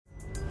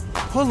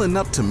Pulling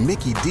up to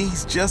Mickey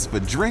D's just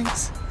for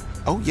drinks?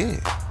 Oh yeah,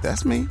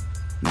 that's me.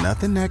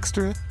 Nothing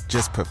extra,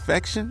 just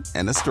perfection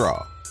and a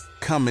straw.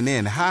 Coming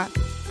in hot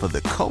for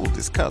the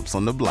coldest cups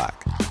on the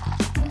block.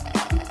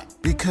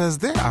 Because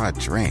there are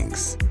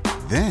drinks.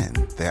 Then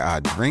there are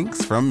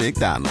drinks from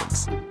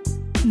McDonald's.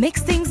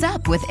 Mix things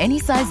up with any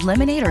size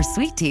lemonade or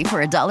sweet tea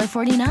for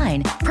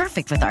 $1.49.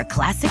 Perfect with our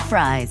classic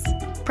fries.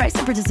 Price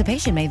and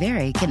participation may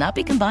vary. Cannot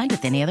be combined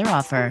with any other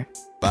offer.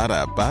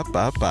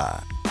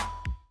 Ba-da-ba-ba-ba.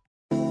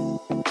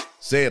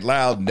 Say It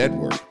Loud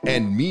Network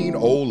and Mean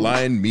Old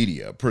Lion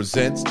Media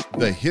presents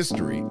The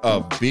History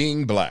of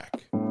Being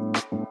Black.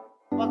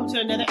 Welcome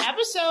to another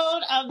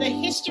episode of The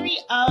History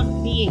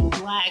of Being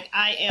Black.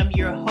 I am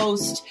your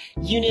host,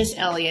 Eunice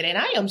Elliott, and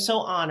I am so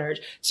honored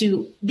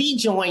to be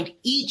joined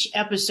each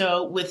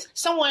episode with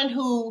someone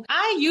who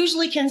I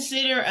usually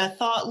consider a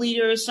thought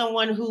leader,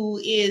 someone who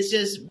is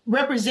just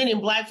representing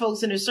Black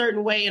folks in a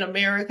certain way in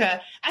America.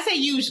 I say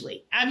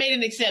usually. I made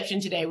an exception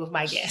today with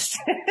my guest.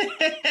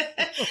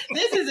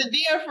 This is a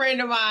dear friend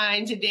of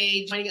mine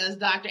today, joining us,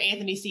 Dr.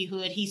 Anthony C.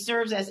 Hood. He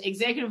serves as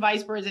Executive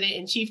Vice President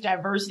and Chief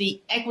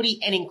Diversity, Equity,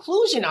 and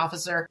Inclusion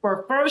Officer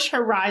for First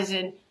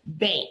Horizon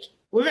Bank.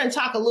 We're going to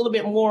talk a little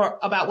bit more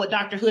about what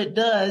Dr. Hood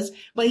does,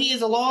 but he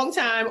is a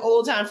long-time,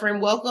 old-time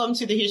friend. Welcome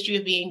to The History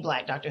of Being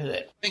Black, Dr.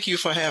 Hood. Thank you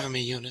for having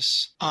me,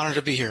 Eunice. Honored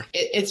to be here.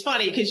 It's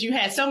funny because you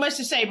had so much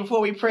to say before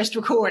we pressed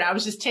record. I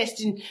was just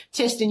testing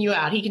you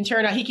out. He can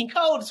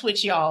code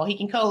switch, y'all. He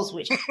can code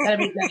switch. That'll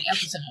be another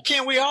episode.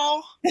 Can't we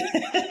all?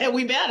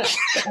 We better.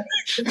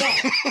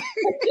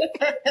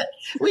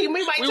 we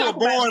might we talk were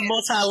born about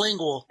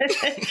multilingual.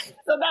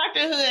 So,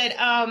 Dr. Hood,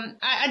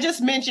 I just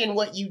mentioned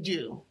what you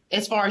do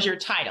as far as your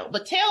title,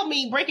 but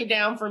break it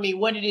down for me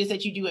what it is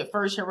that you do at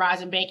First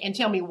Horizon Bank and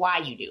tell me why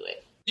you do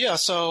it. Yeah,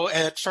 so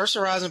at First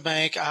Horizon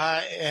Bank,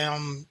 I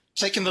am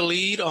taking the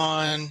lead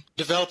on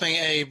developing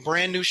a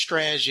brand new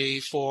strategy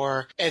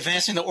for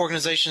advancing the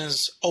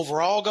organization's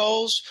overall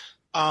goals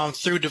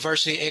through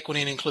diversity,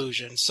 equity, and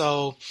inclusion.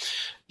 So,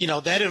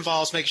 that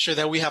involves making sure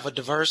that we have a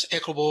diverse,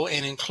 equitable,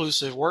 and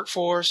inclusive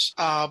workforce.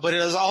 But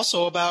it is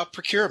also about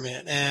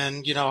procurement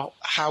and,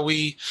 how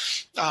we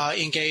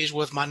engage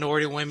with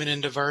minority women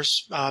and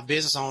diverse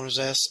business owners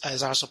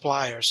as our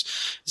suppliers.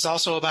 It's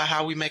also about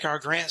how we make our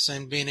grants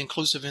and being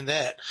inclusive in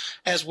that,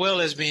 as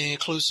well as being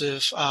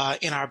inclusive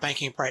in our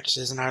banking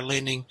practices and our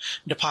lending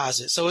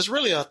deposits. So it's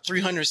really a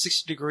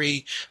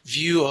 360-degree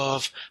view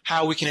of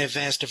how we can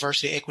advance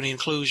diversity, equity,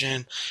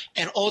 inclusion,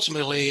 and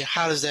ultimately,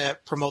 how does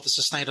that promote the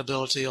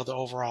sustainability of the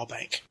overall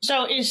bank?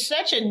 So it's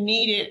such a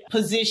needed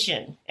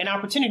position, an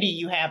opportunity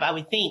you have, I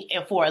would think,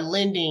 for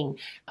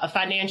a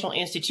financial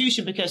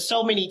institution, because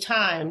so many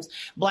times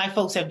Black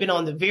folks have been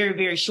on the very,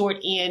 very short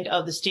end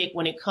of the stick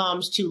when it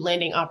comes to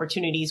lending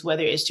opportunities,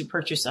 whether it's to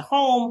purchase a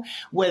home,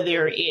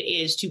 whether it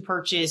is to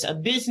purchase a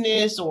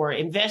business or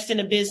invest in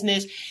a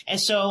business.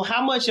 And so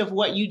how much of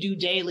what you do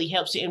daily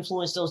helps to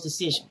influence those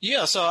decisions?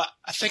 Yeah, so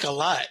I think a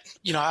lot.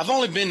 I've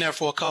only been there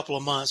for a couple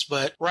of months,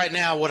 but right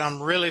now what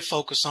I'm really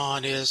focused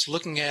on is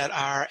looking at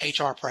our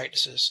HR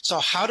practices. So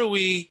how do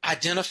we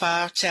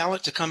identify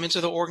talent to come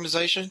into the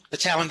organization, the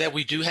talent that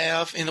we do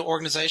have in the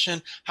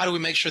organization? How do we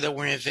make sure that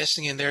we're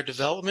investing in their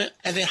development?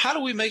 And then how do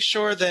we make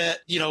sure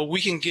that,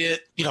 we can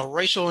get,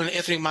 racial and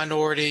ethnic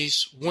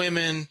minorities,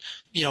 women,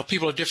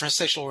 people of different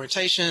sexual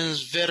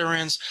orientations,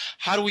 veterans?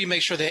 How do we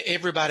make sure that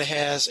everybody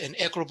has an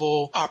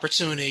equitable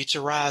opportunity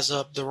to rise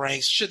up the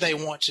ranks, should they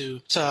want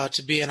to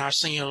be in our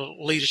senior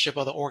leadership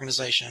of the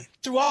organization?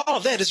 Through all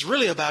of that, it's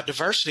really about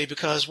diversity,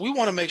 because we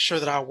want to make sure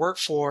that our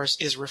workforce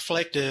is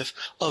reflective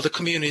of the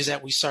communities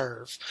that we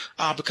serve,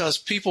 because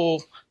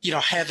people,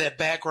 have that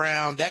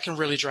background that can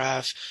really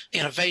drive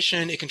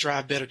innovation. It can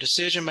drive better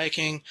decision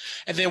making,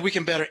 and then we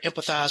can better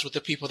empathize with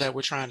the people that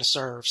we're trying to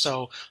serve.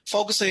 So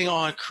focusing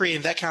on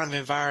creating that kind of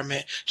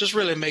environment just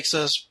really makes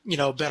us,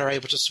 better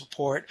able to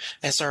support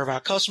and serve our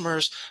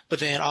customers, but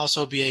then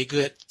also be a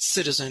good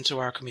citizen to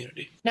our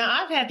community. Now,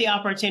 I've had the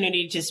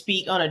opportunity to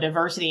speak on a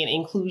diversity and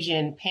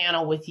inclusion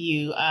panel with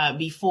you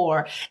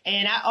before,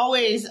 and I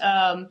always,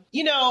 I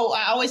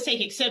always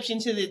take exception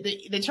to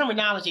the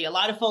terminology. A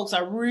lot of folks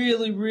are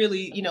really,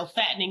 really,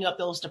 fattening up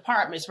those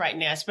departments right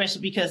now,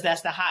 especially because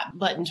that's the hot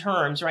button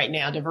terms right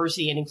now,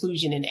 diversity and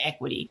inclusion and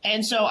equity.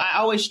 And so I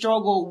always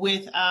struggle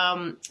with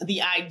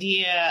the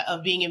idea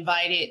of being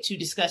invited to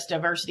discuss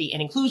diversity and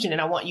inclusion.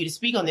 And I want you to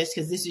speak on this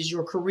because this is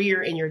your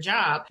career and your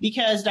job,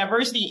 because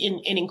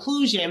diversity and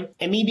inclusion,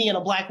 and me being a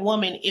Black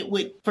woman, it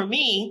would, for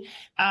me,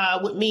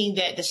 would mean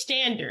that the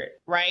standard,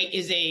 right,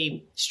 is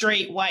a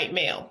straight white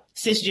male.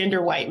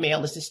 Cisgender white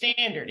male is the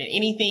standard, and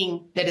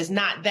anything that is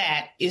not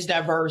that is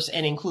diverse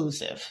and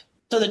inclusive.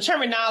 So the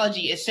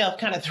terminology itself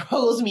kind of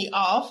throws me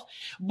off,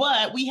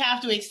 but we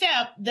have to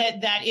accept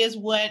that that is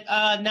what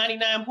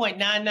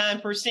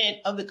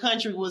 99.99% of the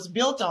country was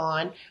built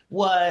on,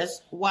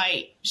 was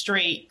white,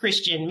 straight,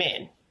 Christian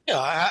men.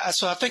 Yeah,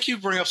 so I think you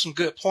bring up some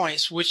good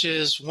points, which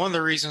is one of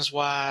the reasons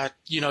why,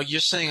 you're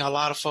seeing a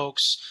lot of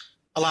folks,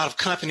 a lot of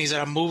companies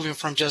that are moving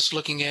from just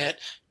looking at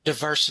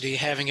diversity,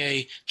 having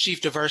a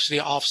chief diversity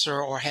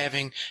officer or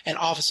having an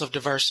office of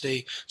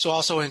diversity to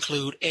also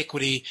include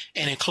equity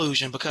and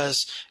inclusion,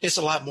 because it's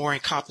a lot more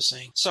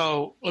encompassing.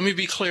 So let me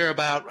be clear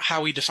about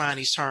how we define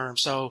these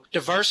terms. So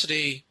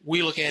diversity,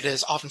 we look at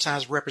as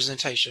oftentimes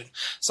representation.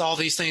 So all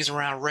these things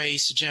around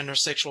race, gender,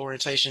 sexual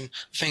orientation,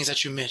 things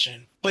that you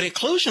mentioned. But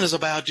inclusion is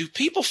about, do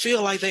people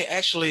feel like they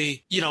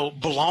actually,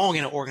 belong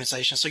in an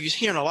organization? So you're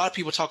hearing a lot of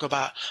people talk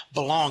about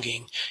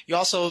belonging. You're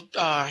also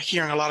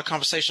hearing a lot of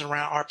conversation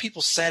around, are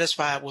people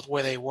satisfied with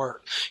where they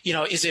work?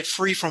 Is it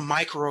free from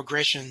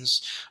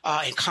microaggressions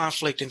and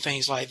conflict and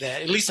things like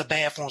that? At least the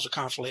bad forms of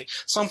conflict.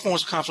 Some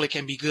forms of conflict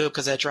can be good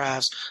because that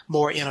drives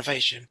more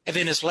innovation. And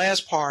then this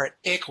last part,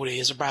 equity,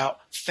 is about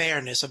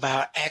fairness,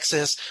 about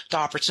access to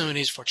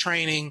opportunities for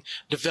training,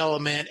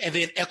 development, and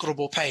then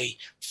equitable pay,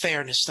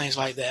 fairness, things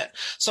like that.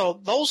 So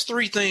those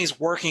three things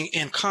working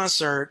in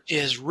concert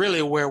is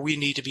really where we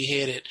need to be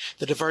headed,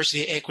 the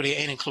diversity, equity,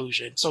 and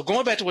inclusion. So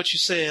going back to what you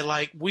said,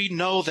 like, we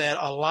know that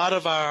a lot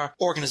of our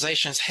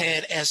organizations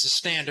had as the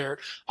standard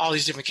all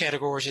these different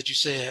categories that you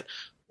said: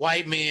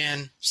 white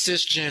men,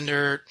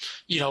 cisgender,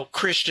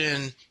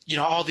 Christian,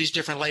 all these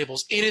different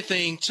labels.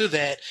 Anything to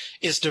that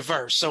is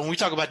diverse. So when we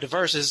talk about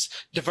diverse, is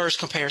diverse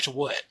compared to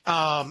what?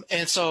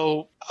 And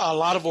so a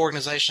lot of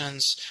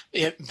organizations,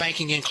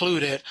 banking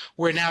included,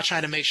 we're now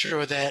trying to make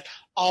sure that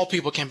all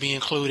people can be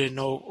included,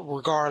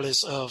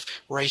 regardless of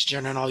race,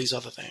 gender, and all these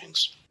other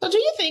things. So do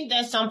you think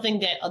that's something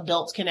that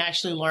adults can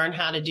actually learn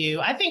how to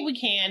do? I think we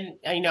can.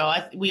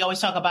 We always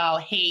talk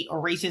about hate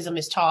or racism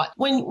is taught.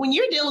 When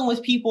you're dealing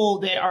with people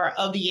that are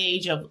of the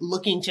age of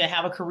looking to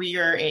have a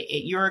career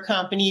at your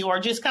company or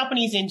just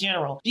companies in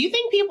general, do you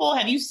think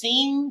have you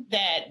seen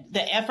that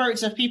the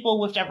efforts of people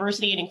with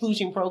diversity and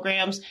inclusion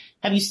programs,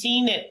 have you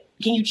seen that?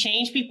 Can you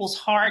change people's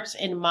hearts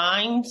and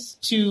minds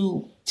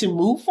to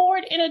move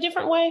forward in a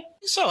different way?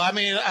 So, I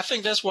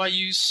think that's why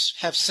you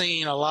have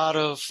seen a lot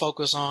of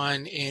focus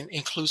on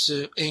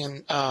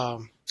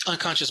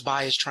unconscious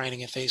bias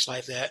training and things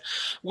like that,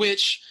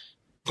 which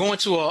going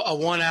to a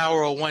 1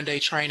 hour or 1 day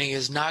training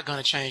is not going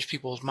to change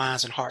people's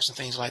minds and hearts and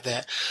things like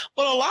that.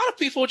 But a lot of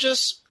people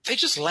they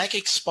just lack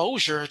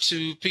exposure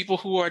to people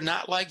who are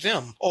not like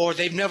them, or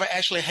they've never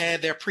actually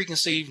had their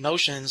preconceived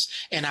notions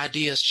and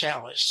ideas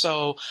challenged.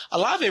 So a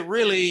lot of it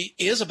really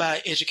is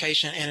about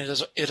education, and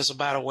it is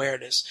about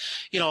awareness.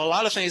 A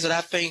lot of things that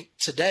I think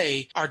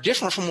today are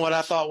different from what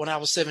I thought when I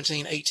was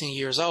 17, 18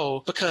 years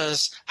old,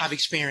 because I've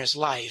experienced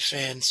life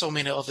and so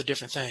many other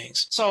different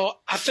things. So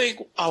I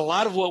think a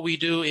lot of what we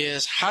do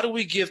is, how do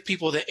we give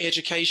people the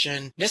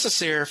education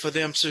necessary for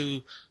them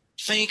to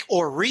think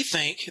or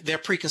rethink their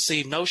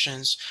preconceived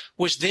notions,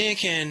 which then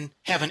can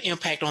have an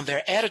impact on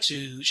their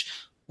attitudes,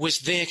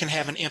 which then can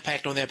have an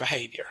impact on their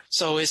behavior.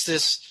 So it's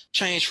this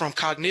change from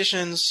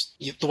cognitions,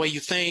 the way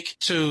you think,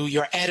 to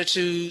your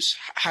attitudes,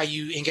 how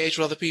you engage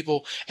with other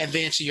people, and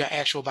then to your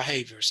actual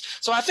behaviors.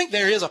 So I think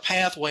there is a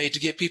pathway to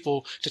get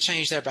people to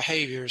change their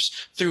behaviors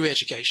through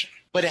education.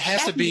 But it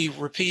has to be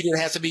repeated. It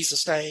has to be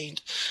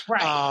sustained.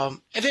 Right.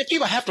 And then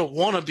people have to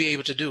want to be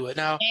able to do it.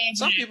 Now,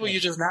 some people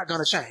you're just not going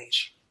to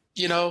change.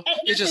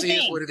 It just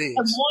is what it is.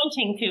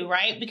 Wanting to,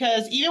 right?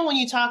 Because even when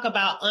you talk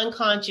about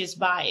unconscious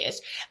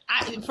bias,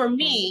 for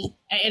me,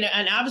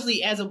 and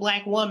obviously as a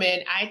Black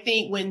woman, I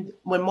think when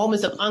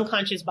moments of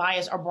unconscious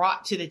bias are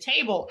brought to the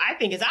table, I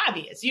think it's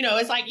obvious.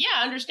 It's like, yeah,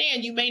 I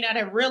understand you may not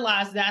have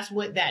realized that's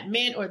what that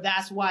meant, or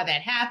that's why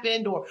that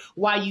happened, or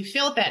why you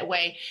felt that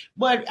way.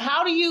 But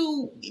how do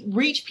you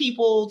reach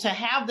people to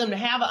have them to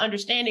have an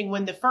understanding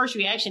when the first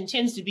reaction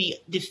tends to be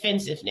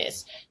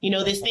defensiveness?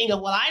 This thing of,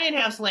 well, I didn't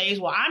have slaves.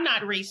 Well, I'm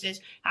not racist.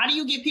 How do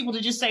you get people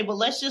to just say, well,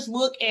 let's just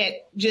look at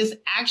just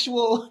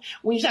actual,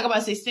 when you talk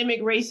about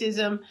systemic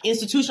racism,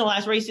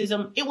 institutionalized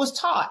racism, it was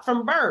taught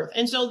from birth.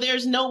 And so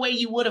there's no way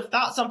you would have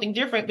thought something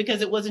different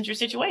because it wasn't your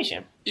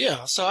situation.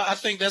 Yeah. So I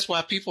think that's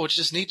why people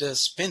just need to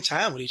spend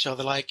time with each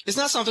other. Like, it's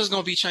not something that's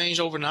going to be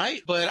changed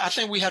overnight, but I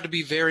think we have to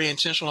be very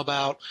intentional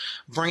about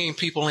bringing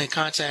people in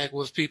contact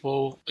with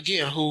people,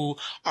 again, who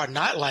are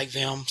not like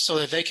them, so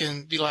that they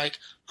can be like,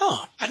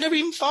 I never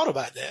even thought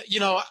about that.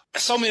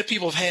 So many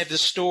people have had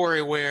this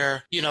story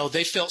where,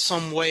 they felt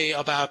some way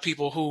about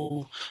people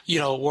who,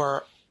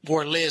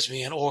 were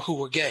lesbian or who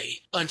were gay,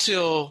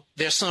 until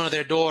their son or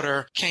their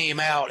daughter came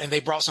out and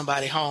they brought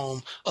somebody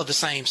home of the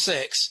same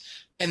sex.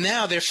 And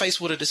now they're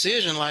faced with a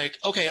decision like,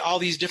 okay, all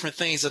these different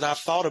things that I've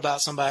thought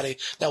about somebody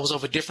that was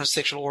of a different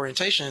sexual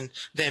orientation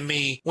than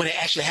me, when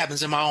it actually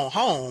happens in my own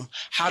home,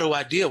 how do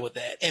I deal with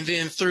that? And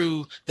then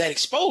through that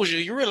exposure,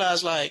 you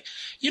realize, like,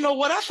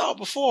 what I thought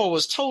before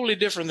was totally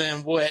different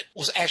than what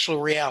was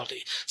actual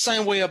reality.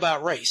 Same way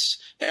about race.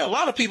 There are a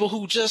lot of people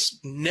who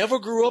just never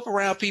grew up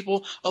around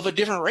people of a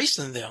different race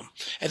than them.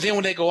 And then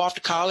when they go off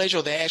to college,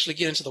 or they actually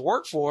get into the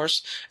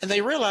workforce, and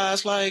they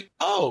realize, like,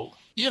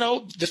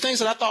 the things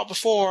that I thought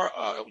before,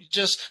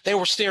 they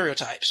were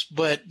stereotypes,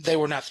 but they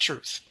were not the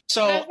truth.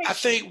 So I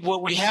think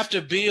what we have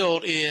to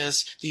build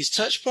is these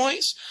touch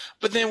points,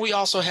 but then we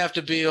also have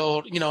to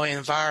build, an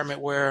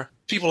environment where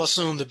people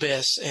assume the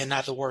best and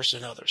not the worst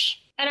in others.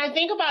 And I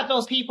think about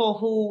those people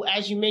who,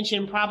 as you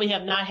mentioned, probably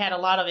have not had a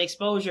lot of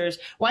exposures.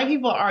 White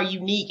people are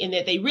unique in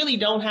that they really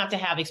don't have to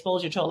have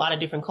exposure to a lot of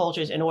different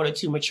cultures in order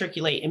to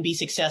matriculate and be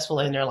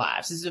successful in their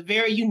lives. This is a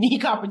very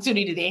unique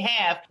opportunity they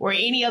have where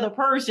any other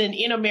person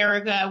in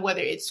America, whether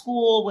it's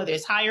school, whether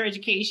it's higher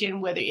education,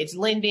 whether it's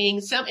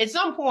lending, at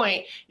some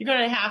point, you're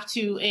going to have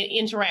to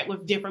interact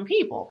with different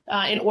people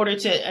in order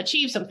to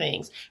achieve some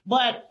things.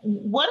 But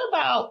what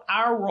about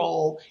our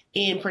role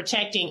in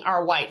protecting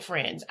our white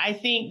friends? I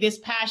think this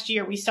past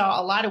year, we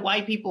saw a lot of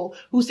white people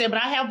who said,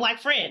 but I have black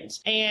friends.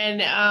 And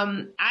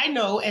I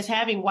know as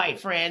having white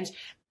friends,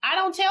 I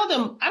don't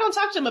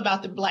talk to them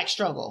about the black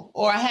struggle,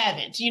 or I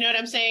haven't. You know what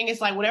I'm saying?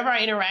 It's like whatever our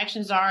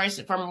interactions are is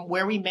from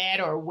where we met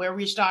or where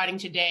we're starting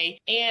today.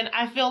 And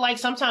I feel like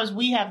sometimes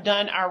we have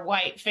done our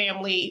white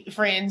family,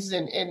 friends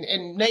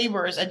and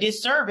neighbors a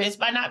disservice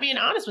by not being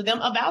honest with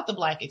them about the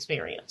black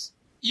experience.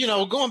 You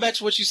know, going back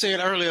to what you said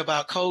earlier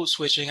about code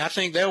switching, I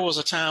think there was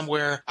a time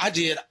where I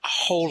did a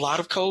whole lot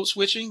of code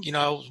switching. You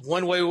know, I was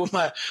one way with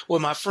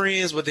my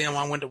friends, but then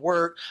when I went to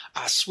work,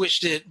 I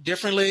switched it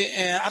differently.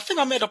 And I think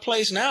I'm at a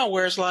place now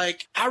where it's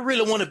like, I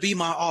really want to be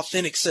my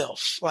authentic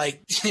self.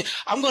 Like,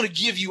 I'm going to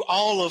give you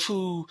all of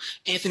who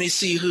Anthony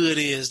C. Hood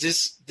is,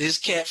 this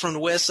cat from the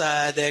West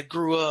Side that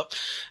grew up,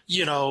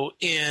 you know,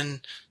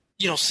 in,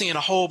 you know, seeing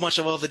a whole bunch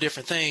of other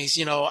different things.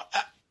 You know,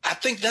 I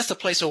think that's the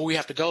place where we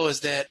have to go, is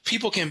that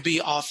people can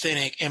be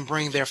authentic and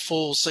bring their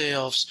full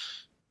selves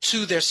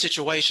to their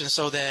situation,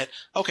 so that,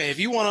 okay, if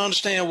you want to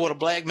understand what a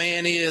black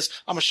man is,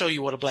 I'm going to show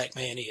you what a black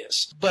man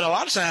is. But a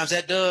lot of times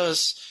that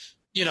does,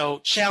 you know,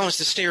 challenge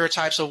the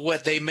stereotypes of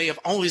what they may have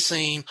only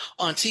seen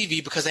on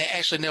TV, because they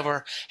actually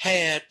never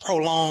had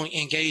prolonged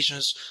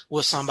engagements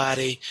with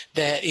somebody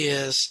that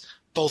is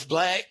both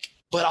black,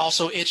 but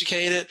also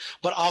educated,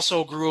 but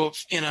also grew up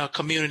in a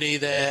community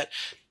that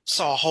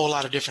saw a whole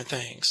lot of different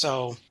things.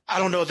 So I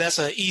don't know if that's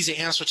an easy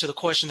answer to the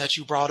question that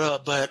you brought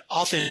up, but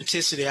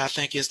authenticity, I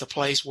think, is the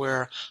place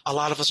where a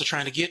lot of us are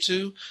trying to get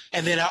to.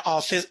 And then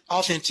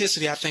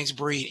authenticity, I think,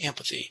 breed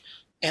empathy.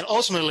 And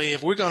ultimately,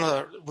 if we're going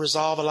to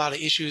resolve a lot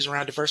of issues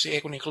around diversity,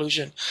 equity,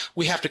 inclusion,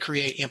 we have to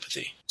create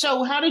empathy.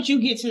 So how did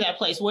you get to that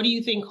place? What do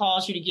you think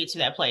caused you to get to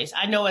that place?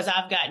 I know as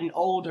I've gotten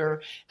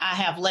older, I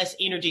have less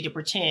energy to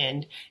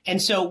pretend.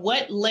 And so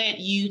what led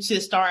you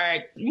to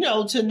start, you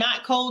know, to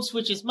not code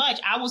switch as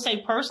much? I will say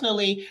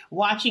personally,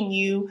 watching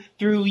you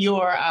through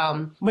your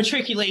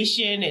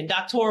matriculation and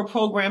doctoral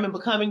program and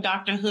becoming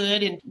Dr.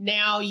 Hood, and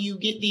now you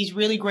get these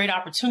really great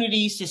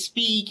opportunities to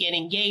speak and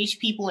engage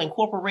people in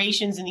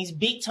corporations and these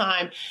big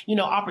time, you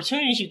know,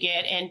 opportunities you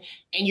get, and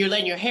you're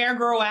letting your hair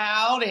grow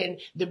out and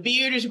the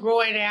beard is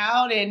growing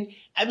out. And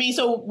I mean,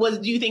 so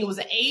do you think it was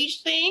an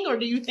age thing, or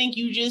do you think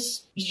you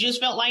just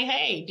felt like,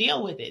 hey,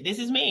 deal with it, this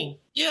is me?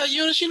 Yeah,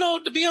 Eunice, you know,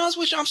 to be honest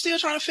with you, I'm still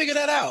trying to figure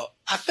that out.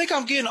 I think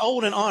I'm getting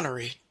old and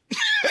ornery.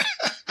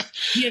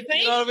 You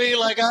think? You know what I mean?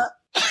 Like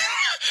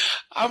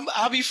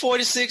I'll be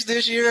 46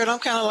 this year, and I'm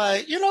kind of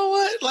like, you know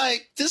what?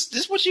 Like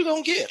this what you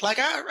gonna get? Like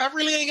I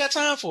really ain't got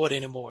time for it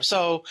anymore.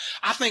 So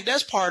I think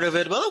that's part of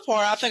it. The other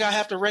part, I think I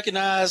have to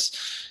recognize,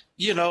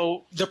 you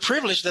know, the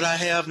privilege that I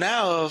have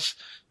now of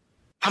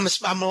I'm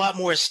a lot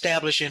more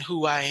established in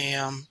who I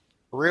am,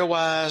 real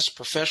wise,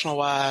 professional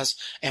wise,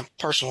 and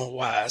personal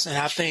wise. And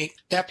I think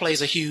that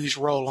plays a huge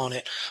role on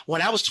it.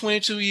 When I was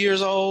 22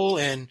 years old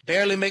and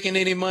barely making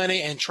any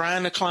money and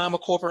trying to climb a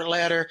corporate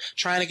ladder,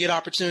 trying to get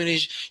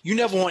opportunities, you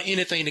never want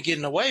anything to get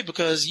in the way,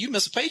 because you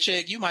miss a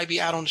paycheck, you might be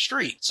out on the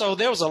street. So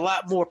there was a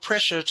lot more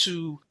pressure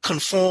to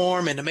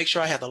conform and to make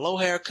sure I had the low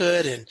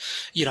haircut and,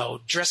 you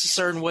know, dress a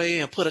certain way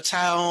and put a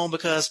tie on,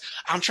 because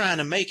I'm trying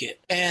to make it.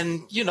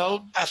 And, you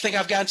know, I think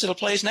I've gotten to the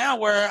place now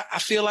where I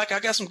feel like I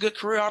got some good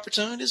career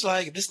opportunities.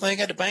 Like, if this thing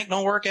at the bank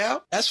don't work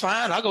out, that's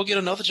fine. I'll go get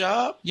another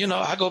job. You know,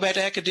 I go back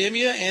to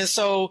academia. And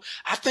so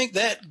I think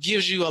that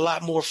gives you a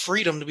lot more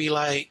freedom to be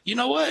like, you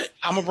know what?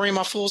 I'm going to bring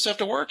my full self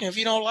to work. And if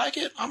you don't like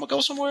it, I'm going to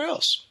go somewhere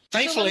else.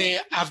 Thankfully,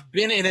 I've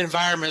been in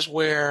environments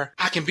where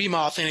I can be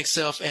my authentic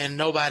self and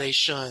nobody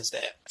shuns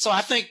that. So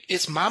I think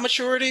it's my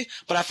maturity,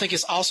 but I think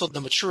it's also the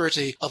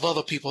maturity of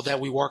other people that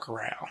we work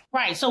around.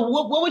 Right. So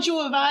what would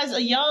you advise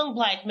a young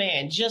black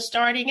man just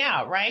starting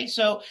out, right?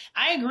 So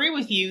I agree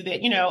with you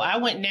that, you know, I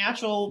went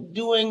natural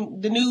doing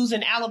the news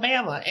in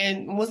Alabama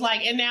and was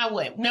like, and now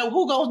what? No,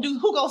 who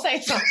gonna say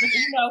something,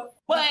 you know?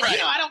 But, right. You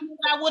know, I don't think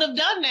I would have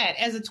done that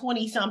as a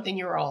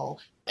 20-something-year-old.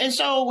 And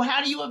so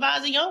how do you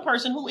advise a young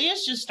person who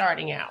is just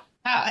starting out?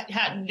 How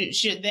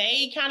should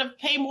they kind of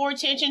pay more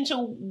attention to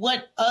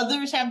what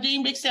others have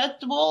deemed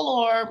acceptable,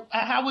 or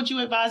how would you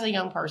advise a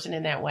young person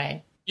in that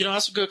way? You know,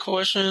 that's a good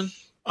question,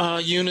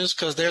 Eunice,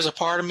 because there's a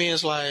part of me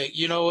is like,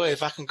 you know what,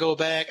 if I can go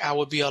back, I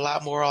would be a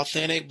lot more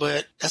authentic,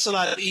 but that's a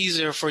lot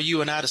easier for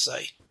you and I to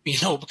say. You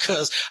know,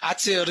 because I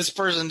tell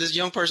this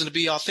young person to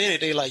be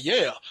authentic, they like,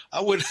 yeah,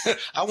 I went to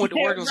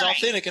work and was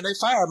authentic, and they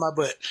fired my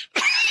butt.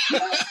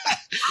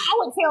 I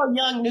would tell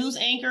young news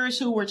anchors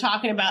who were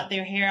talking about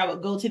their hair, I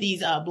would go to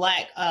these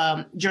Black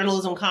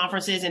journalism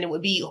conferences, and it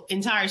would be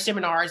entire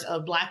seminars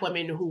of Black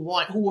women who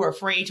were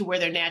afraid to wear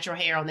their natural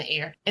hair on the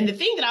air. And the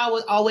thing that I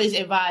would always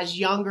advise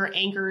younger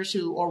anchors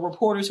or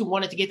reporters who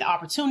wanted to get the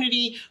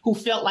opportunity, who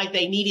felt like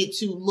they needed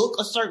to look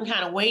a certain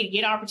kind of way to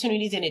get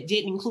opportunities and it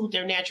didn't include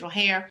their natural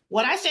hair,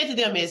 what I said to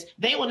them is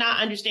they will not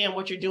understand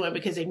what you're doing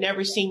because they've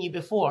never seen you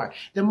before.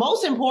 The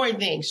most important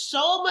thing,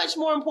 so much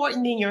more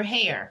important than your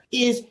hair,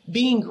 is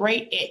being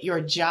great at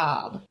your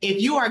job.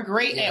 If you are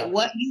great at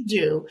what you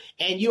do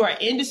and you are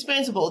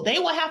indispensable, they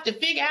will have to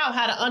figure out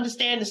how to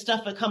understand the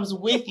stuff that comes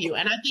with you.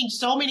 And I think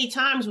so many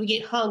times we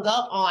get hung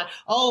up on,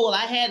 oh, well,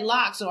 I had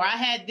locks or I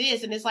had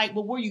this. And it's like,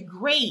 well, were you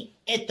great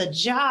at the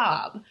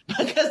job?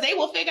 Because they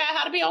will figure out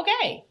how to be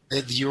okay.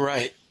 You're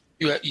right.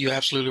 You're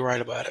absolutely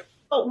right about it.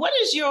 But what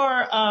is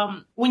your,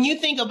 when you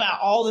think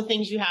about all the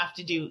things you have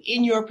to do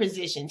in your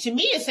position, to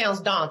me, it sounds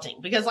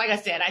daunting because like I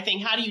said, I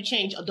think how do you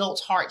change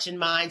adults' hearts and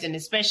minds, and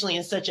especially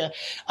in such a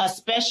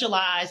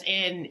specialized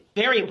and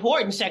very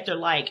important sector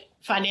like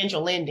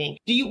financial lending?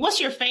 What's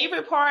your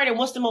favorite part and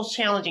what's the most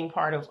challenging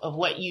part of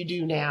what you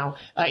do now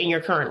in your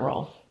current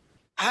role?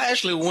 I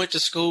actually went to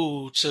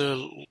school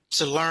to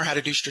learn how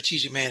to do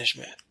strategic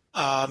management.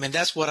 And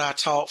that's what I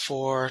taught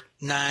for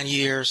 9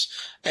 years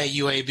at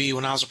UAB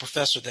when I was a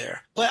professor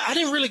there. But I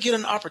didn't really get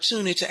an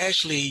opportunity to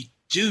actually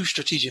do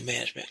strategic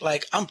management.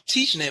 Like, I'm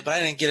teaching it, but I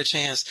didn't get a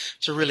chance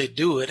to really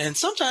do it. And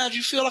sometimes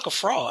you feel like a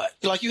fraud.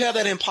 Like, you have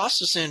that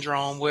imposter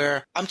syndrome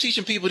where I'm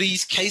teaching people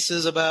these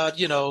cases about,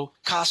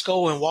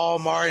 Costco and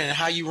Walmart and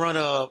how you run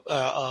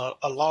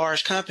a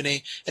large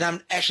company. And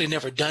I've actually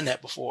never done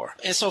that before.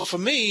 And so for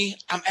me,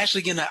 I'm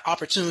actually getting that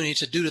opportunity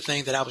to do the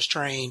thing that I was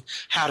trained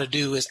how to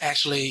do, is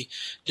actually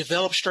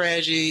develop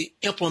strategy,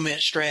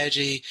 implement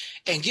strategy,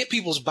 and get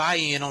people's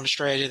buy-in on the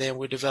strategy that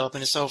we're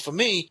developing. And so for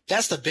me,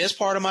 that's the best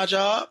part of my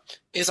job.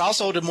 It's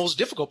also the most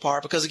difficult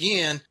part because,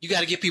 again, you got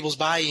to get people's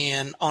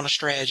buy-in on a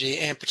strategy,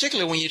 and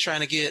particularly when you're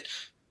trying to get,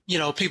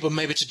 people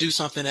maybe to do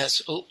something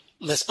that's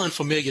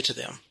unfamiliar to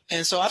them.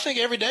 And so I think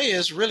every day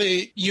is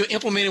really you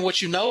implementing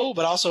what you know,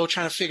 but also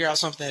trying to figure out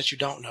something that you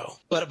don't know.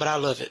 But I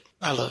love it.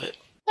 I love it.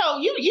 So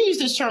you use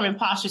this term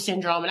imposter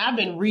syndrome, and I've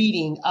been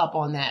reading up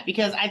on that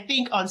because I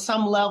think on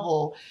some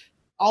level,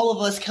 all of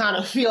us kind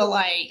of feel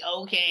like,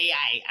 okay,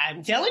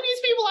 I'm telling these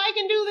people I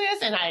can do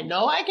this and I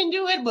know I can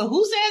do it, but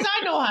who says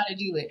I know how to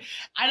do it?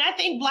 And I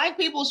think Black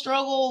people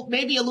struggle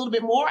maybe a little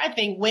bit more. I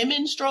think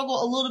women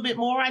struggle a little bit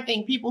more. I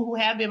think people who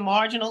have been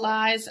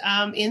marginalized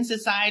in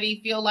society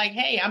feel like,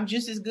 hey, I'm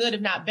just as good,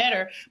 if not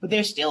better. But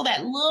there's still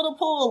that little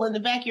pull in the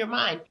back of your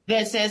mind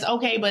that says,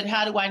 okay, but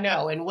how do I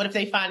know? And what if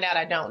they find out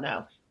I don't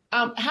know?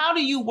 How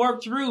do you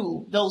work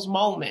through those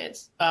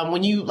moments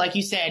when you, like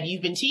you said,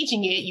 you've been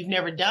teaching it, you've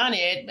never done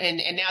it,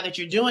 and now that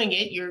you're doing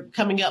it, you're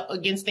coming up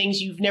against things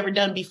you've never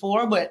done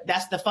before, but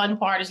that's the fun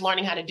part, is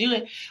learning how to do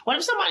it. What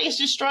if somebody is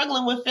just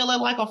struggling with feeling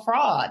like a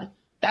fraud?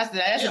 That's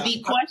a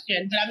deep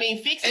question, but I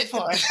mean, fix it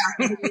for us.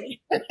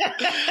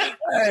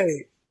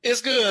 Hey, it's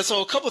good.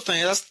 So a couple of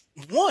things.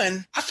 That's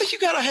one, I think you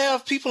got to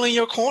have people in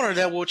your corner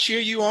that will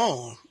cheer you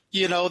on.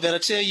 That'll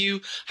tell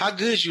you how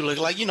good you look.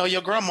 Like,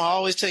 your grandma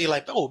always tell you,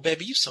 like, oh,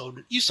 baby, you so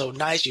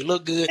nice. You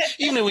look good.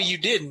 Even when you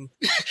didn't,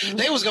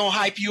 they was going to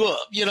hype you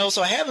up,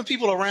 so having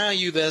people around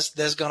you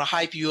that's going to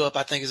hype you up,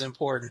 I think is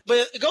important.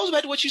 But it goes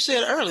back to what you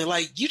said earlier.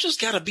 Like, you just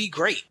got to be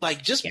great.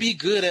 Like, just be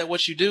good at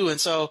what you do.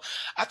 And so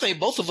I think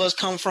both of us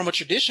come from a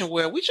tradition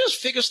where we just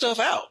figure stuff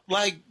out.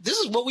 Like, this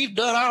is what we've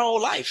done our whole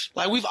life.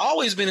 Like, we've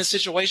always been in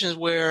situations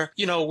where,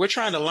 we're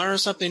trying to learn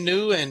something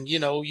new and, you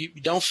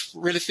don't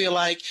really feel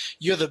like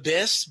you're the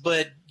best.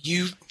 But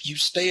you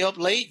stay up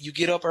late, you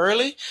get up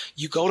early,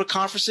 you go to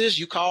conferences,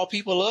 you call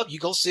people up, you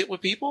go sit with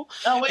people,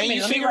 and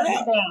you figure it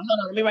out. Hold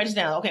on, let me write this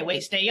down. Okay,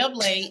 wait, stay up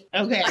late.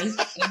 Okay, and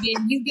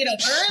then you get up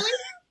early,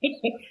 and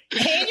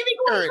you be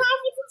going to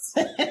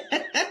conferences.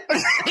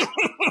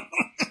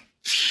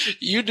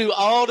 You do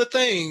all the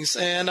things.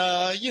 And,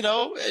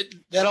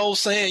 that old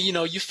saying,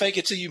 you fake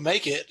it till you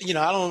make it.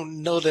 I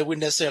don't know that we're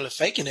necessarily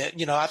faking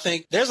it. I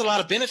think there's a lot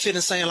of benefit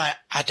in saying, like,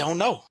 I don't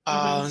know.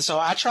 And so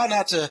I try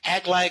not to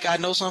act like I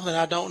know something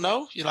I don't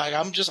know.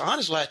 I'm just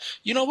honest, like,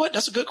 you know what?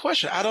 That's a good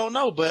question. I don't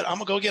know, but I'm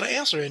going to go get an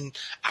answer. And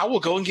I will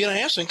go and get an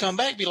answer and come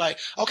back and be like,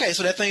 okay,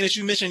 so that thing that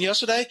you mentioned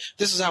yesterday,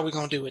 this is how we're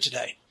going to do it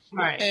today.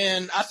 Right.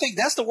 And I think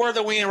that's the world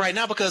that we're in right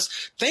now, because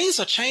things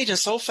are changing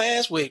so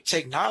fast with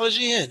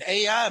technology and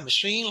AI and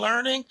machine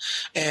learning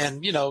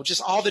and,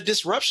 just all the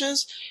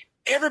disruptions.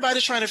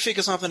 Everybody's trying to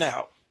figure something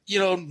out.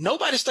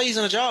 Nobody stays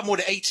in a job more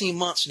than 18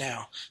 months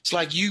now. It's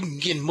like you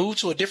getting moved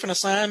to a different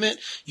assignment,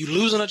 you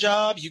losing a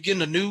job, you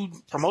getting a new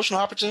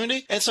promotional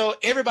opportunity. And so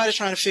everybody's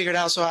trying to figure it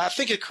out. So I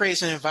think it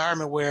creates an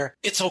environment where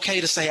it's okay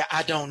to say,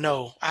 I don't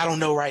know. I don't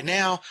know right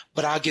now,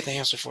 but I'll get the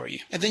answer for you.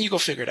 And then you go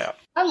figure it out.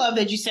 I love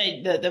that you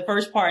said the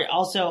first part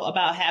also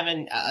about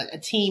having a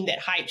team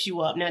that hypes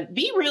you up. Now,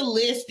 be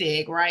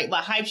realistic, right?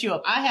 But hypes you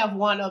up. I have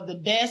one of the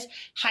best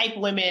hype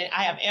women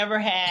I have ever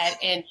had.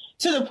 And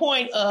to the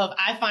point of,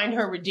 I find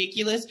her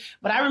ridiculous.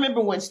 But I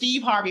remember when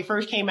Steve Harvey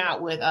first came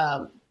out with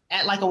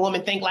Act Like a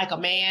Woman, Think Like a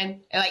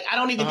Man. And like, I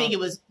don't even think it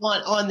was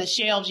on the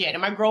shelves yet.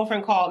 And my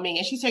girlfriend called me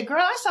and she said,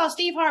 girl, I saw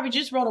Steve Harvey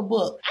just wrote a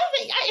book. I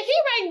think if he's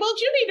writing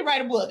books, you need to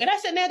write a book. And I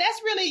said, now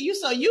that's really you.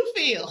 So you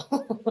feel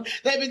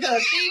that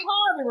because Steve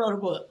Harvey wrote a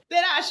book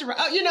that I should write,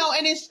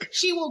 and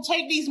she will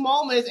take these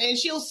moments and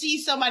she'll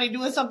see somebody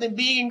doing something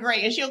big and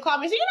great. And she'll call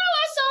me and say,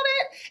 I saw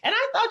that. And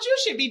I thought you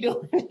should be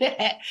doing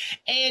that.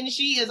 And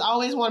she is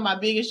always one of my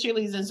biggest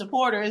cheerleaders and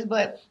supporters.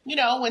 But,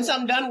 when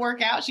something doesn't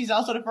work out, she's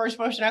also the first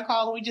person I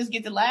call and we just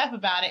get to laugh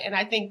about it. And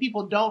I think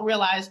people don't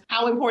realize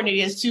how important it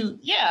is to,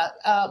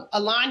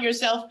 align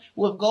yourself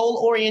with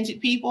goal-oriented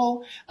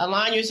people,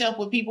 align yourself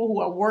with people who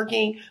are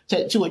working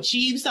to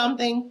achieve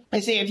something.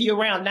 They say if you're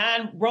around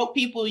 9 broke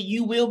people,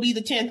 you will be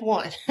the 10th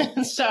one.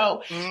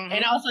 So,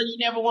 and also you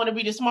never want to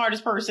be the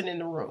smartest person in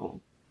the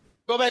room.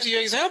 Go back to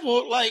your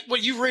example, like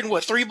you've written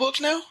 3 books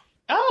now?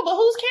 Oh, but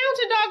who's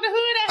counting, Dr.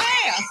 Hood?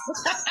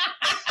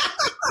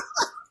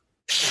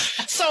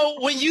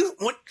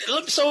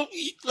 So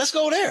let's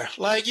go there.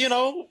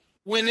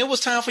 When it was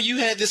time for you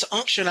had this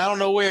unction, I don't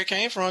know where it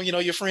came from,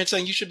 your friend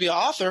saying you should be an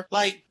author,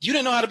 you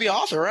didn't know how to be an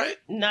author, right?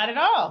 Not at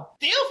all.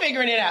 Still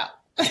figuring it out.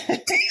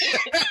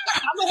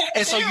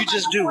 And so you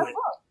just do it.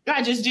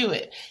 I just do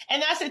it.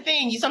 And that's the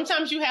thing.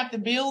 Sometimes you have to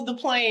build the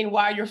plane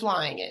while you're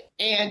flying it.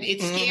 And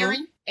it's scary.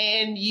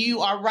 And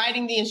you are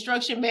writing the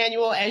instruction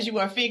manual as you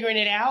are figuring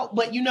it out.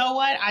 But you know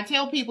what? I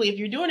tell people, if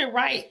you're doing it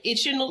right, it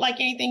shouldn't look like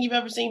anything you've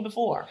ever seen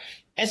before.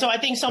 And so I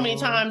think so many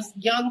times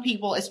young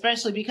people,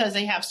 especially because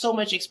they have so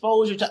much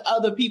exposure to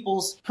other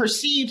people's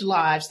perceived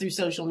lives through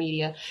social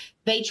media,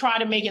 they try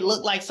to make it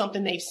look like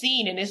something they've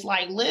seen. And it's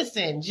like,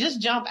 listen,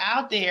 just jump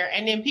out there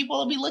and then people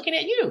will be looking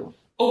at you.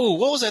 Oh,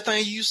 what was that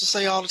thing you used to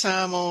say all the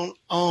time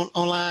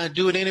online?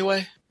 Do it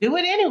anyway. Do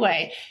it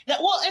anyway. I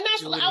want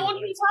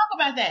you to talk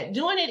about that.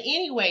 Doing it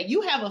anyway.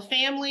 You have a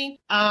family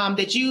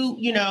that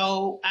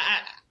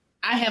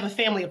I have a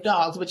family of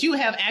dogs, but you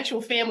have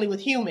actual family with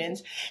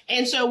humans.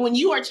 And so when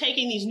you are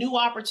taking these new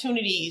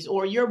opportunities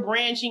or you're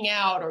branching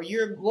out or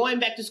you're going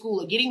back to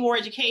school or getting more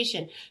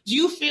education, do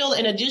you feel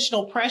an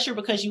additional pressure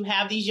because you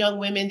have these young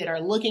women that are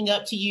looking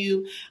up to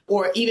you,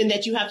 or even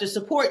that you have to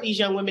support these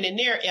young women in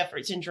their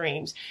efforts and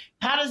dreams?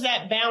 How does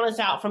that balance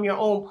out from your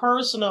own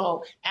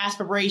personal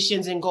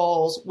aspirations and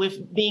goals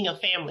with being a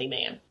family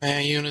man?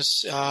 Man,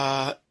 Eunice,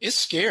 it's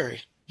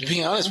scary, to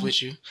be honest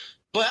with you.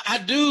 But I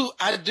do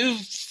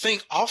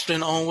think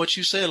often on what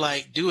you said,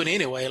 do it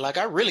anyway.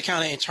 I really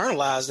kind of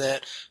internalized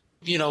that,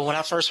 when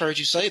I first heard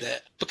you say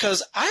that,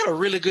 because I had a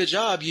really good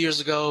job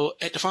years ago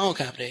at the phone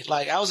company.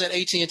 I was at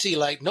AT&T,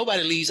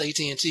 nobody leaves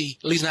AT&T,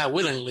 at least not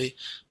willingly.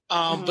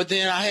 But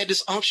then I had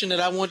this unction that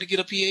I wanted to get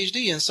a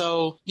PhD. And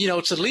so,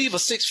 to leave a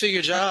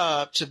 6-figure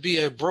job to be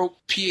a broke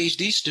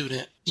PhD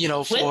student,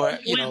 for,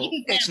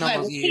 X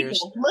number of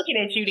years. Looking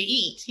at you to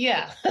eat.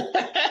 Yeah.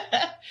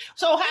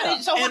 So how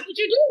did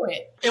you do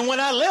it? And when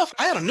I left,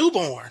 I had a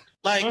newborn.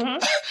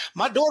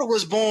 My daughter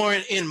was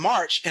born in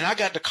March, and I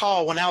got the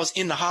call when I was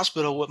in the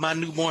hospital with my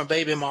newborn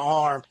baby in my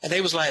arm. And they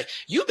was like,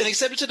 you've been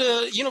accepted to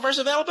the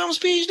University of Alabama's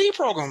PhD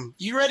program.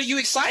 You ready? You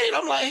excited?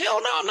 I'm like,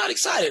 hell no, I'm not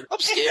excited. I'm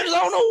scared as I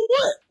don't know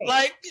what.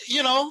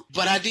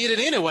 But I did it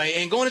anyway.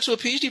 And going into a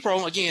PhD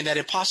program, again, that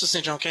imposter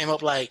syndrome came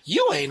up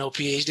you ain't no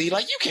PhD.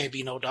 You can't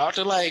be no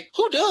doctor.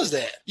 Who does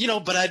that?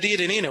 But I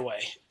did it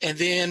anyway. And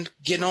then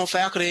getting on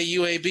faculty at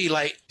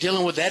UAB,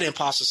 dealing with that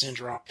imposter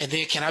syndrome. And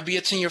then can I be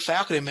a tenure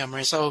faculty member?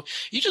 And so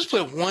you just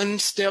put one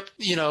step,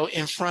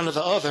 in front of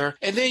the other.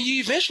 And then you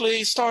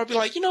eventually start to be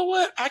like, you know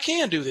what? I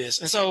can do this.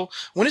 And so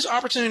when this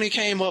opportunity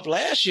came up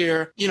last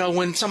year,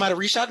 when somebody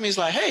reached out to me, it's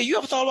like, hey, you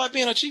ever thought about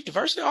being a chief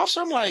diversity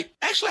officer? I'm like,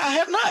 actually, I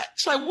have not.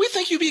 It's like, we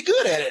think you'd be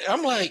good at it.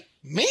 I'm like,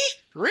 me?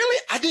 Really?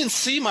 I didn't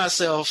see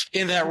myself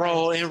in that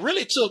role, and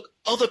really took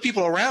other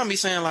people around me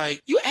saying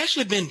you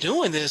actually been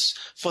doing this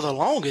for the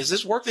longest.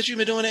 This work that you've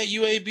been doing at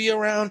UAB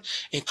around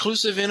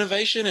inclusive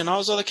innovation and all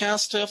this other kind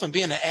of stuff, and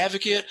being an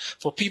advocate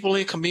for people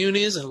in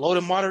communities and low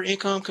to moderate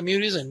income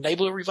communities and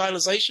neighborhood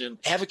revitalization,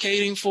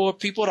 advocating for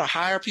people to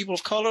hire people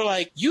of color.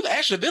 You've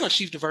actually been a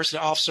chief diversity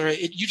officer.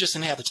 You just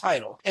didn't have the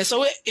title. And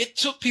so it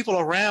took people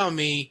around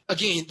me,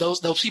 again, those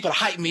people to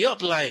hype me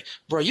up,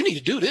 bro, you need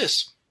to do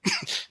this.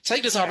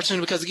 Take this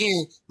opportunity, because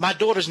again, my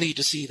daughters need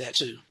to see that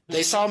too.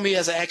 They saw me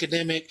as an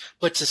academic,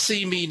 but to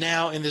see me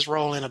now in this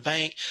role in a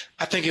bank,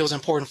 I think it was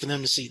important for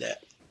them to see that.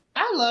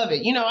 I love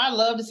it. I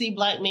love to see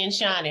Black men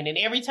shining. And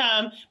every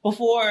time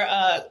before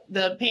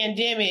the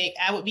pandemic,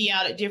 I would be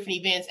out at different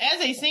events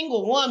as a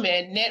single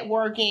woman,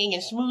 networking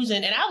and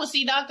schmoozing. And I would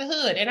see Dr.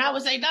 Hood and I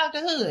would say, Dr.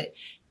 Hood,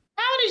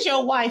 how does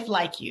your wife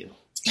like you?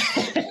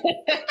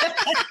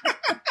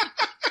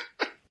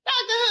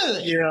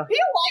 Good. Yeah. Your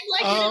wife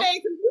like you today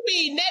because you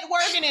be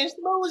networking and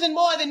schmoozing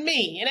more than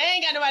me, and I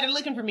ain't got nobody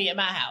looking for me at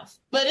my house.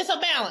 But it's a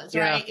balance,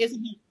 right?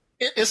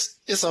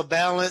 It's a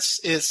balance.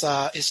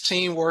 It's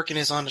teamwork and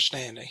it's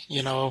understanding.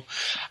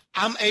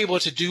 I'm able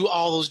to do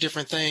all those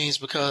different things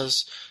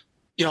because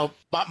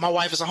my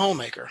wife is a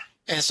homemaker,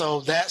 and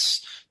so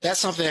that's that's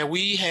something that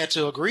we had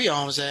to agree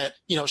on, is that,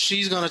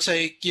 she's going to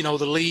take, the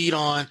lead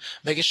on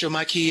making sure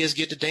my kids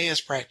get to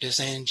dance practice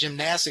and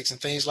gymnastics and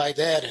things like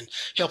that, and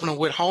helping them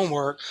with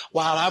homework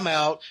while I'm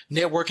out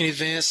networking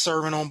events,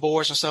 serving on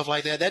boards and stuff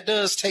like that. That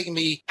does take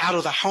me out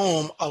of the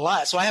home a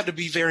lot. So I have to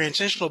be very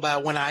intentional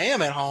about when I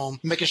am at home,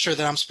 making sure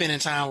that I'm spending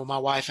time with my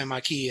wife and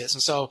my kids.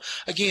 And so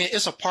again,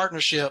 it's a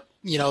partnership,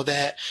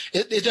 that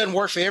it doesn't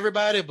work for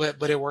everybody,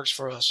 but it works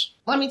for us.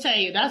 Let me tell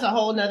you, that's a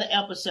whole nother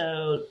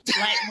episode.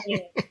 Black men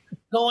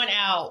going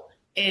out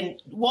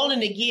and wanting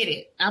to get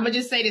it. I'm going to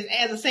just say this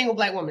as a single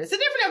Black woman. It's a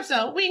different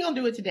episode. We ain't going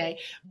to do it today.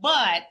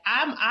 But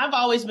I've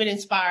always been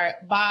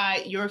inspired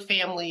by your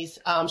family's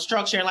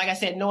structure. And like I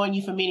said, knowing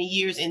you for many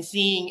years and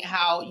seeing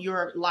how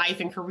your life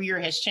and career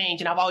has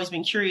changed. And I've always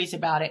been curious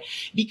about it,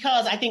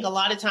 because I think a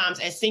lot of times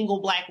as single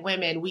Black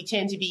women, we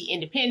tend to be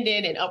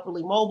independent and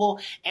upwardly mobile.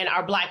 And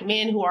our Black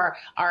men who are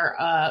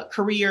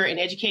career and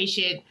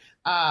education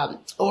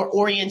or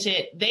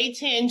oriented, they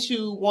tend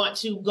to want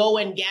to go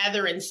and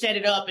gather and set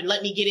it up and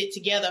let me get it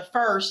together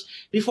first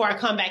before I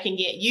come back and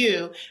get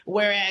you.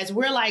 Whereas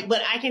we're like,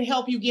 but I can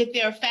help you get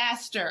there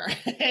faster,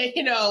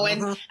 and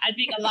I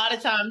think a lot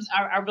of times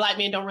our Black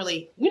men don't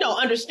really,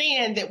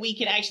 understand that we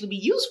can actually be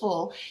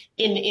useful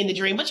in the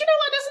dream. But you know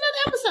what? That's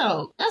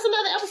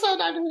another episode.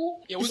 Dr.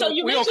 Hood. Yeah, we're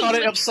going to call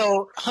that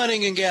episode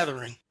Hunting and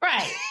Gathering.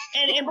 Right.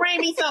 And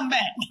bring me something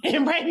back.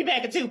 And bring me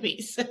back a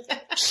 2-piece.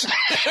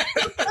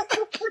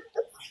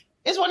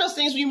 It's one of those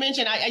things you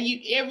mentioned.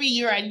 Every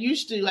year I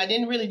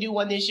didn't really do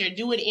one this year,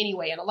 do it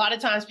anyway. And a lot of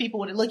times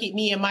people would look at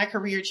me and my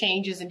career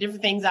changes and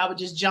different things I would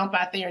just jump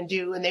out there and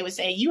do. And they would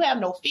say, you have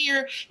no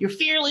fear. You're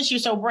fearless. You're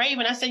so brave.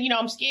 And I said,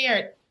 I'm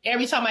scared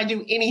every time I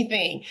do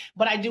anything,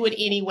 but I do it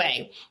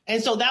anyway.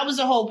 And so that was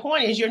the whole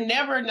point, is you're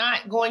never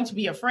not going to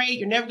be afraid.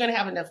 You're never going to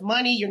have enough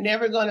money. You're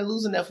never going to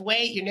lose enough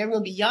weight. You're never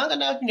going to be young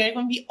enough. You're never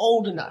going to be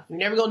old enough. You're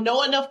never going to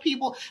know enough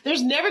people.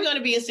 There's never going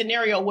to be a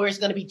scenario where it's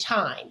going to be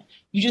time.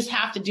 You just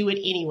have to do it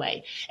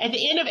anyway. At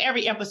the end of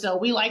every episode,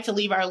 we like to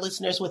leave our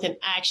listeners with an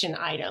action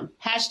item.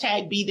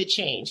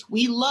 #BeTheChange.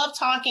 We love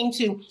talking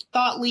to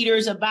thought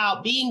leaders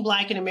about being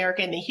Black in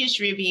America and the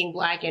history of being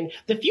Black and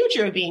the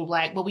future of being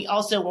Black. But we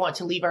also want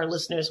to leave our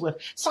listeners with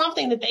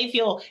something that they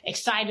feel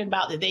excited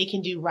about that they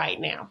can do right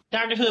now.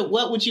 Dr. Hood,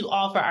 what would you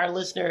offer our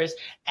listeners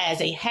as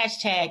a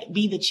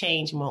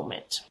 #BeTheChange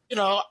moment?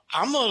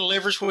 I'm going to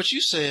leverage what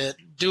you said,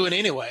 do it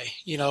anyway,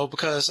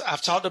 because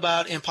I've talked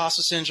about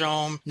imposter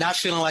syndrome, not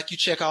feeling like you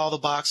check all the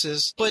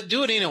boxes, but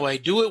do it anyway.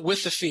 Do it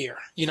with the fear.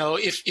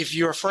 If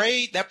you're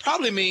afraid, that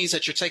probably means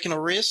that you're taking a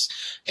risk,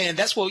 and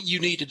that's what you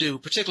need to do,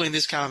 particularly in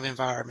this kind of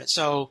environment.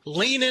 So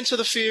lean into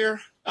the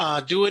fear,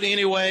 do it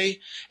anyway.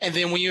 And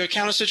then when you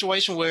encounter a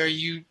situation where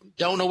you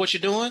don't know what you're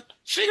doing,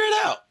 figure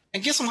it out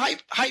and get some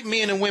hype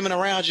men and women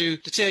around you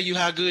to tell you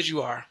how good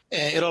you are,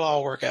 and it'll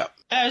all work out.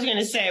 I was going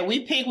to say,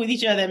 we pick with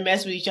each other and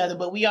mess with each other,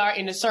 but we are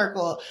in a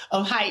circle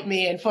of hype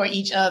men for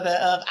each other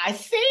of, I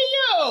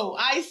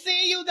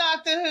see you,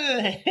 Dr.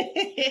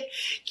 Hood.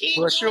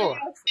 For sure.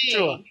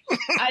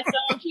 I so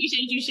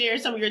appreciate you sharing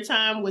some of your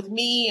time with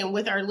me and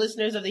with our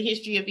listeners of the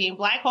history of being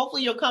Black.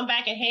 Hopefully you'll come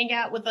back and hang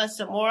out with us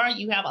some more.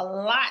 You have a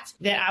lot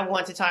that I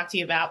want to talk to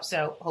you about,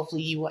 so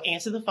hopefully you will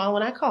answer the phone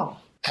when I call.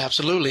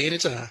 Absolutely.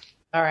 Anytime.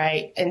 All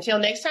right. Until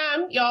next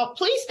time, y'all,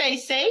 please stay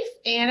safe,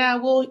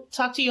 and we'll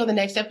talk to you on the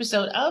next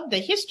episode of The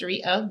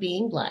History of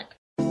Being Black.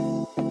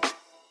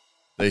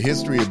 The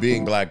History of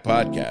Being Black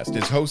podcast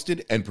is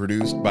hosted and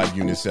produced by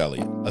Eunice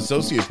Elliott,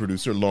 associate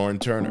producer Lauren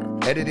Turner,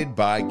 edited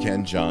by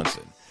Ken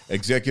Johnson,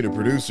 executive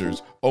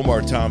producers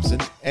Omar Thompson,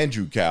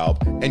 Andrew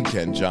Kalb, and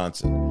Ken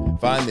Johnson.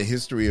 Find the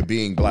History of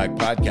Being Black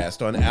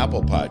podcast on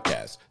Apple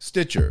Podcasts,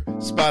 Stitcher,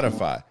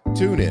 Spotify,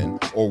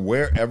 TuneIn, or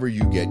wherever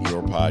you get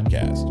your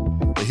podcast.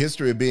 The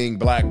History of Being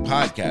Black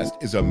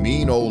podcast is a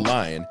Mean Old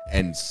Lion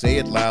and Say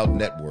It Loud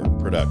Network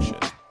production.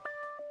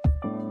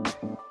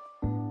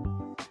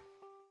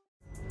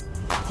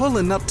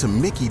 Pulling up to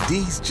Mickey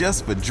D's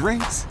just for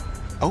drinks?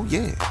 Oh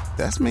yeah,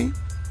 that's me.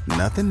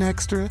 Nothing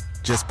extra,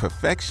 just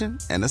perfection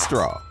and a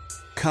straw.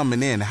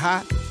 Coming in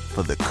hot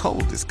for the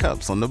coldest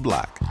cups on the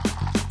block.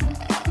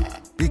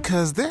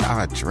 Because there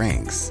are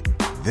drinks.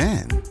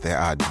 Then there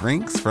are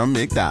drinks from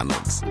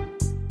McDonald's.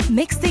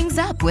 Mix things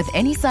up with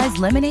any size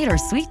lemonade or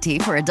sweet tea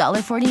for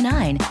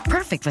 $1.49.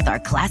 Perfect with our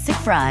classic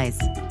fries.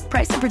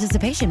 Price and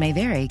participation may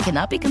vary.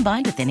 Cannot be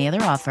combined with any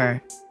other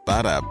offer.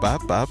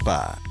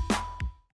 Ba-da-ba-ba-ba.